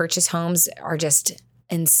even to purchase homes are just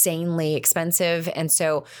insanely expensive. And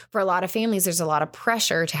so for a lot of families, there's a lot of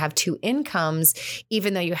pressure to have two incomes,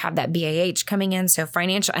 even though you have that BAH coming in. So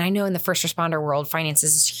financial, and I know in the first responder world,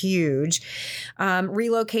 finances is huge.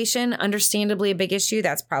 Relocation, understandably a big issue.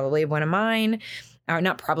 That's probably one of mine.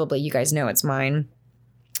 Not probably, you guys know it's mine.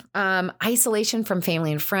 Isolation from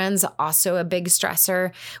family and friends, also a big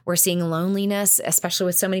stressor. We're seeing loneliness, especially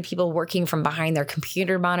with so many people working from behind their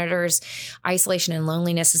computer monitors. Isolation and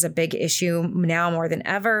loneliness is a big issue now more than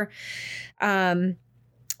ever.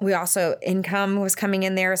 We also, income was coming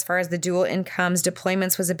in there as far as the dual incomes.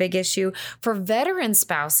 Deployments was a big issue. For veteran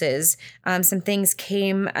spouses, some things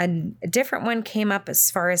a different one came up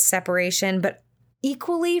as far as separation, but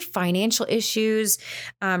equally, financial issues,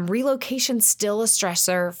 relocation still a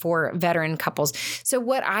stressor for veteran couples. So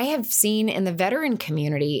what I have seen in the veteran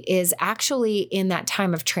community is actually in that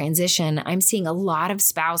time of transition, I'm seeing a lot of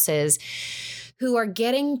spouses who are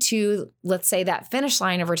getting to, let's say, that finish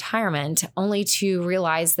line of retirement only to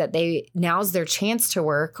realize that now's their chance to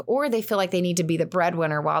work, or they feel like they need to be the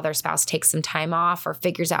breadwinner while their spouse takes some time off or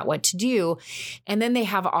figures out what to do. And then they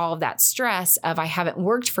have all of that stress of, I haven't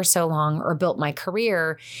worked for so long or built my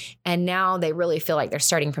career. And now they really feel like they're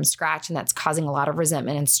starting from scratch. And that's causing a lot of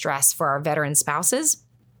resentment and stress for our veteran spouses.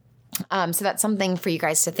 So that's something for you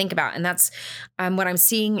guys to think about. And that's what I'm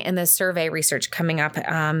seeing in the survey research coming up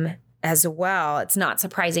as well. It's not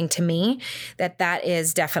surprising to me that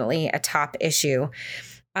is definitely a top issue.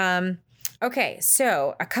 Okay,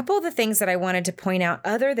 so a couple of the things that I wanted to point out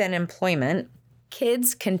other than employment.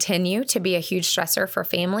 Kids continue to be a huge stressor for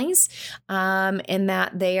families in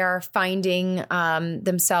that they are finding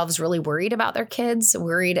themselves really worried about their kids,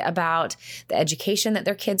 worried about the education that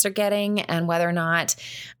their kids are getting and whether or not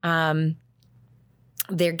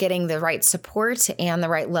they're getting the right support and the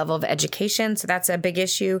right level of education. So that's a big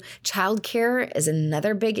issue. Childcare is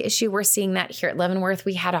another big issue. We're seeing that here at Leavenworth.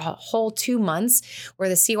 We had a whole 2 months where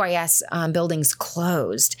the CYS buildings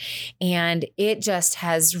closed. And it just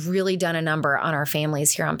has really done a number on our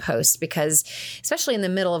families here on Post, because especially in the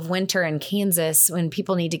middle of winter in Kansas, when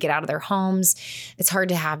people need to get out of their homes, it's hard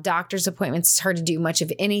to have doctor's appointments. It's hard to do much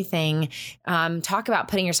of anything. Talk about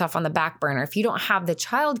putting yourself on the back burner. If you don't have the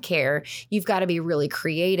childcare, you've got to be really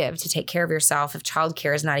creative to take care of yourself if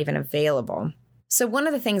childcare is not even available. So one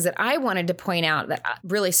of the things that I wanted to point out that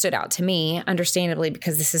really stood out to me, understandably,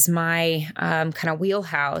 because this is my kind of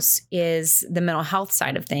wheelhouse, is the mental health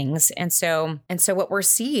side of things. And so what we're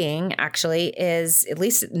seeing actually is, at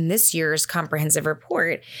least in this year's comprehensive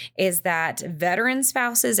report, is that veteran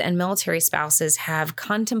spouses and military spouses have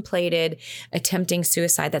contemplated attempting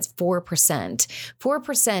suicide. That's 4%.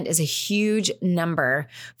 4% is a huge number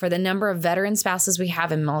for the number of veteran spouses we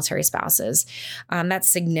have and military spouses. That's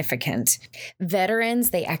significant. Veterans,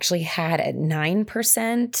 they actually had at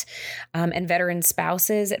 9%, and veteran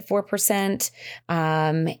spouses at 4%.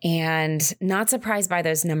 And not surprised by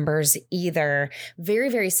those numbers either. Very,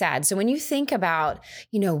 very sad. So when you think about,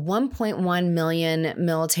 1.1 million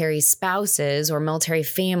military spouses or military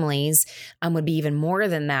families, would be even more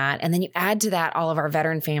than that. And then you add to that all of our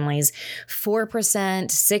veteran families, 4%,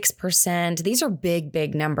 6%. These are big,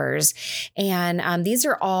 big numbers. And these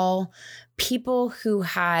are all people who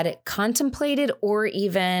had contemplated or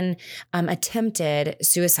even attempted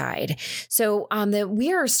suicide. So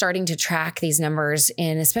we are starting to track these numbers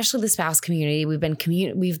in, especially the spouse community. We've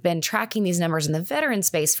been tracking these numbers in the veteran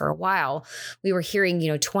space for a while. We were hearing,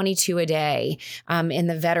 22 a day in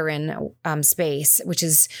the veteran space, which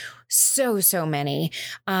is so many.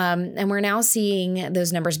 And we're now seeing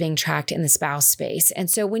those numbers being tracked in the spouse space. And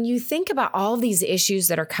so when you think about all of these issues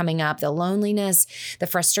that are coming up, the loneliness, the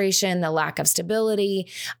frustration, the lack of stability,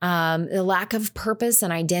 the lack of purpose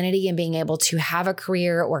and identity and being able to have a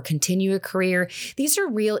career or continue a career, these are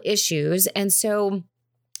real issues. And so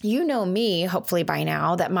you know me, hopefully by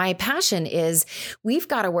now, that my passion is we've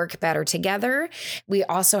got to work better together. We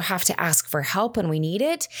also have to ask for help when we need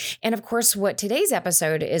it. And of course, what today's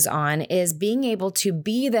episode is on is being able to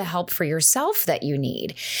be the help for yourself that you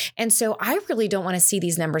need. And so I really don't want to see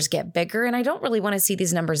these numbers get bigger, and I don't really want to see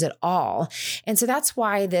these numbers at all. And so that's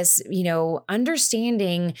why this,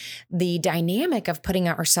 understanding the dynamic of putting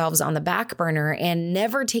ourselves on the back burner and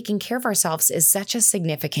never taking care of ourselves is such a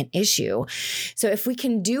significant issue. So if we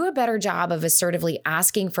can do a better job of assertively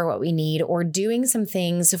asking for what we need or doing some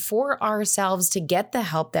things for ourselves to get the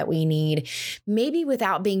help that we need, maybe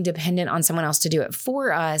without being dependent on someone else to do it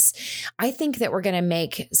for us, I think that we're going to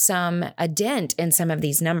make a dent in some of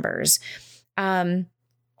these numbers.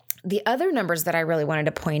 The other numbers that I really wanted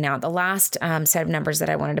to point out, the last set of numbers that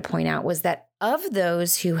I wanted to point out was that of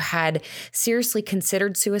those who had seriously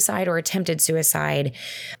considered suicide or attempted suicide,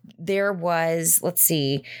 there was,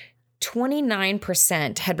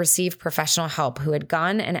 29% had received professional help, who had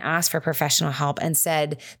gone and asked for professional help and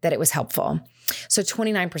said that it was helpful. So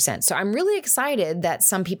 29%. So I'm really excited that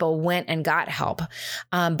some people went and got help.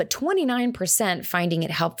 But 29% finding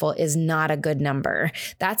it helpful is not a good number.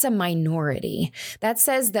 That's a minority. That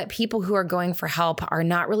says that people who are going for help are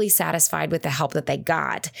not really satisfied with the help that they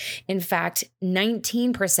got. In fact,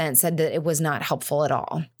 19% said that it was not helpful at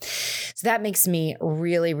all. So that makes me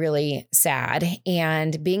really, really sad.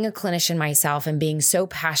 And being a clinician myself and being so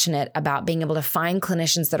passionate about being able to find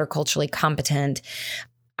clinicians that are culturally competent,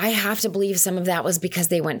 I have to believe some of that was because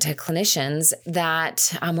they went to clinicians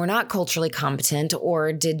that were not culturally competent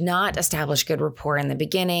or did not establish good rapport in the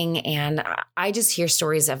beginning. And I just hear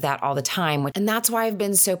stories of that all the time. And that's why I've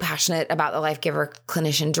been so passionate about the Life Giver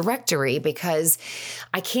Clinician Directory, because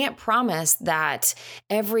I can't promise that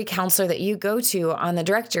every counselor that you go to on the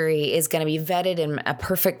directory is going to be vetted and a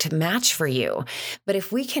perfect match for you. But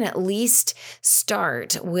if we can at least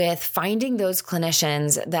start with finding those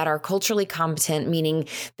clinicians that are culturally competent, meaning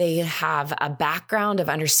they have a background of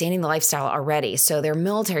understanding the lifestyle already. So they're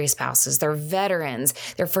military spouses, they're veterans,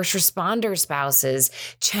 they're first responder spouses,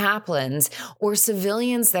 chaplains, or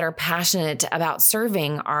civilians that are passionate about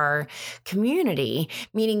serving our community,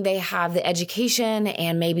 meaning they have the education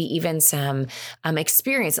and maybe even some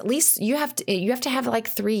experience. At least you have to have like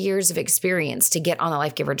 3 years of experience to get on the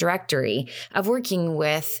Life Giver Directory of working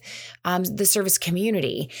with the service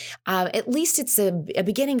community. At least it's a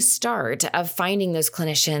beginning start of finding those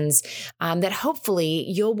clinicians that hopefully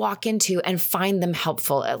you'll walk into and find them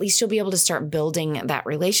helpful. At least you'll be able to start building that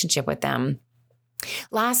relationship with them.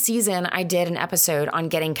 Last season, I did an episode on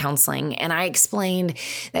getting counseling, and I explained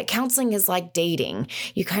that counseling is like dating.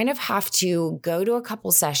 You kind of have to go to a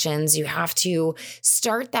couple sessions. You have to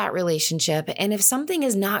start that relationship. And if something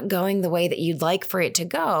is not going the way that you'd like for it to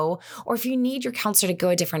go, or if you need your counselor to go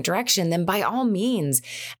a different direction, then by all means,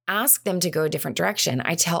 ask them to go a different direction.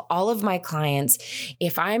 I tell all of my clients,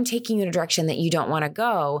 if I'm taking you in a direction that you don't want to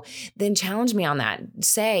go, then challenge me on that.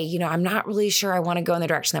 Say, I'm not really sure I want to go in the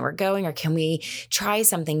direction that we're going, or can we try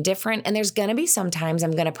something different? And there's going to be sometimes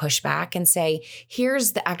I'm going to push back and say,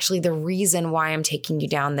 here's the reason why I'm taking you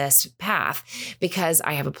down this path, because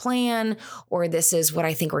I have a plan, or this is what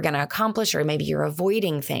I think we're going to accomplish, or maybe you're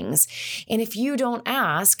avoiding things. And if you don't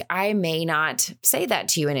ask, I may not say that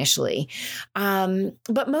to you initially.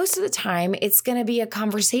 But most of the time it's going to be a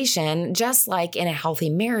conversation, just like in a healthy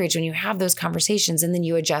marriage, when you have those conversations and then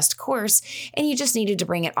you adjust course and you just needed to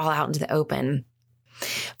bring it all out into the open.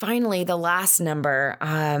 Finally, the last number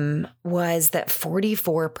was that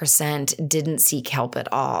 44% didn't seek help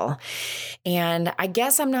at all. And I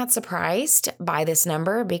guess I'm not surprised by this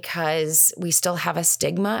number, because we still have a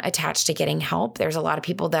stigma attached to getting help. There's a lot of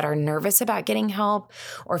people that are nervous about getting help,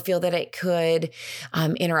 or feel that it could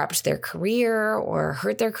interrupt their career or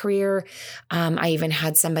hurt their career. I even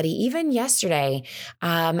had somebody, even yesterday,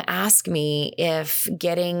 ask me if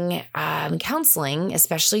getting counseling,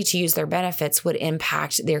 especially to use their benefits, would impact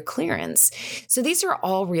their clearance. So these are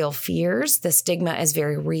all real fears. The stigma is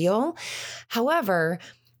very real. However,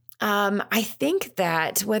 I think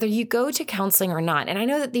that whether you go to counseling or not, and I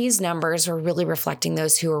know that these numbers are really reflecting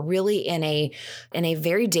those who are really in a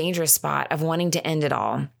very dangerous spot of wanting to end it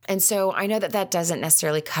all. And so I know that doesn't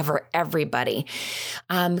necessarily cover everybody,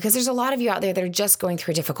 because there's a lot of you out there that are just going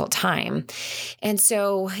through a difficult time. And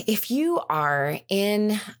so if you are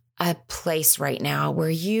in a place right now where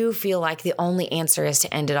you feel like the only answer is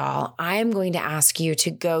to end it all, I'm going to ask you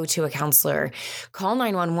to go to a counselor. Call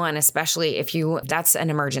 911, especially if that's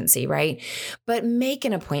an emergency, right? But make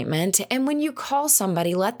an appointment. And when you call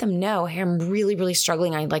somebody, let them know, hey, I'm really, really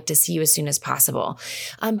struggling. I'd like to see you as soon as possible.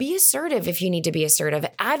 Be assertive if you need to be assertive.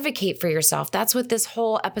 Advocate for yourself. That's what this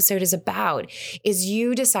whole episode is about, is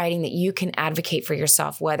you deciding that you can advocate for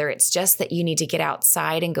yourself, whether it's just that you need to get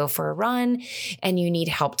outside and go for a run and you need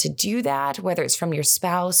help to do that, whether it's from your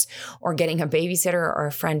spouse or getting a babysitter or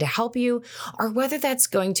a friend to help you, or whether that's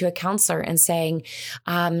going to a counselor and saying,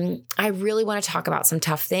 I really want to talk about some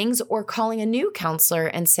tough things, or calling a new counselor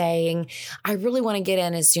and saying, I really want to get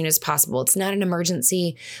in as soon as possible. It's not an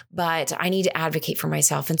emergency, but I need to advocate for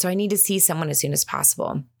myself. And so I need to see someone as soon as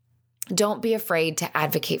possible. Don't be afraid to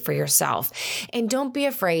advocate for yourself, and don't be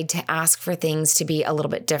afraid to ask for things to be a little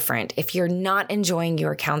bit different. If you're not enjoying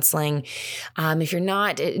your counseling, if you're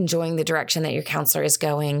not enjoying the direction that your counselor is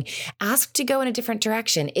going, ask to go in a different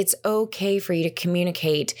direction. It's okay for you to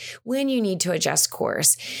communicate when you need to adjust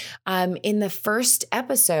course. In the first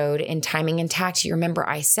episode in Timing and Tact, you remember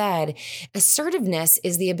I said assertiveness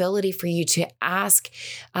is the ability for you to ask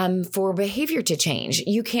for behavior to change.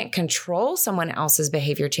 You can't control someone else's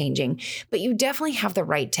behavior changing, but you definitely have the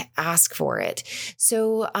right to ask for it.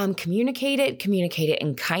 So communicate it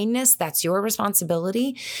in kindness. That's your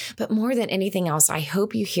responsibility. But more than anything else, I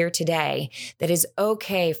hope you hear today that it's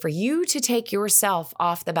okay for you to take yourself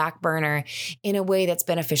off the back burner in a way that's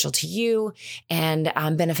beneficial to you and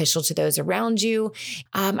beneficial to those around you.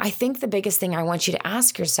 I think the biggest thing I want you to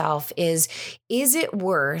ask yourself is it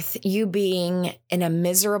worth you being in a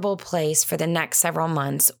miserable place for the next several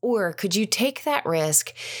months? Or could you take that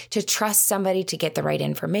risk to trust somebody to get the right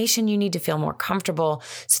information you need to feel more comfortable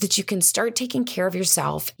so that you can start taking care of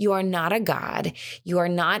yourself? You are not a God. You are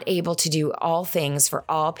not able to do all things for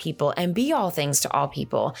all people and be all things to all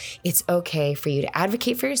people. It's okay for you to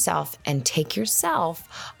advocate for yourself and take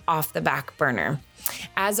yourself off the back burner.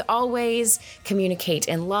 As always, communicate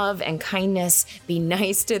in love and kindness. Be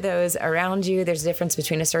nice to those around you. There's a difference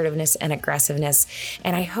between assertiveness and aggressiveness.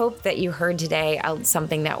 And I hope that you heard today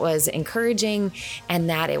something that was encouraging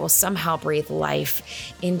and that it will somehow breathe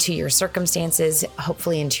life into your circumstances,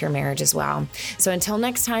 hopefully into your marriage as well. So until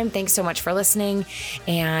next time, thanks so much for listening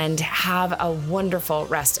and have a wonderful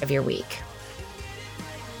rest of your week.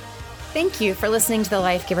 Thank you for listening to the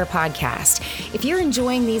Life Giver podcast. If you're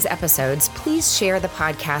enjoying these episodes, please share the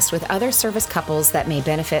podcast with other service couples that may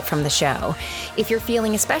benefit from the show. If you're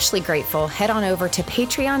feeling especially grateful, head on over to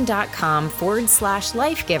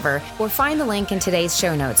patreon.com/lifegiver or find the link in today's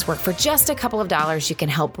show notes where for just a couple of dollars, you can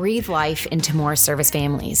help breathe life into more service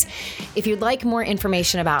families. If you'd like more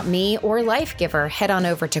information about me or Life Giver, head on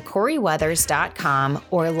over to CoreyWeathers.com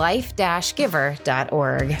or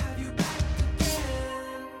life-giver.org.